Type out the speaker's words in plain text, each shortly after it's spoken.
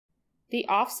The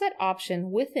offset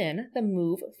option within the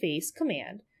Move Face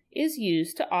command is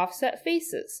used to offset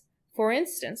faces, for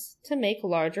instance, to make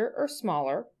larger or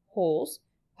smaller holes,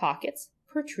 pockets,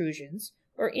 protrusions,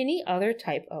 or any other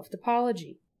type of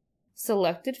topology.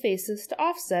 Selected faces to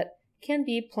offset can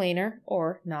be planar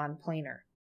or non-planar.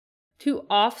 To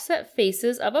offset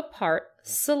faces of a part,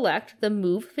 select the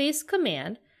Move Face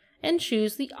command and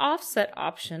choose the Offset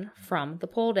option from the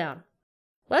pull-down.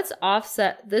 Let's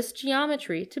offset this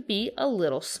geometry to be a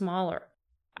little smaller.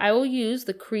 I will use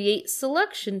the Create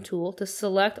Selection tool to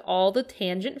select all the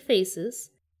tangent faces,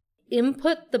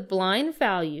 input the blind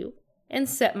value, and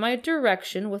set my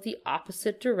direction with the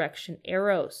opposite direction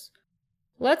arrows.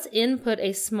 Let's input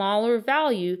a smaller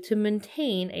value to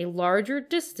maintain a larger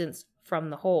distance from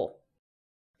the hole.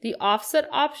 The offset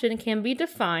option can be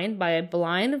defined by a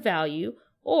blind value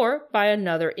or by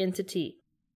another entity.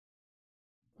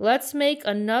 Let's make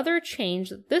another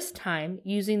change this time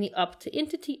using the Up to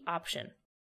Entity option.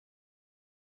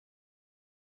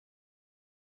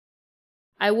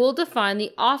 I will define the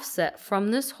offset from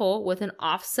this hole with an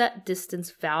offset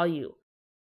distance value.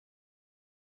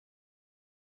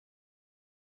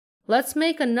 Let's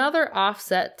make another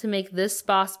offset to make this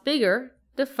boss bigger,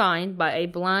 defined by a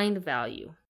blind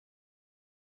value.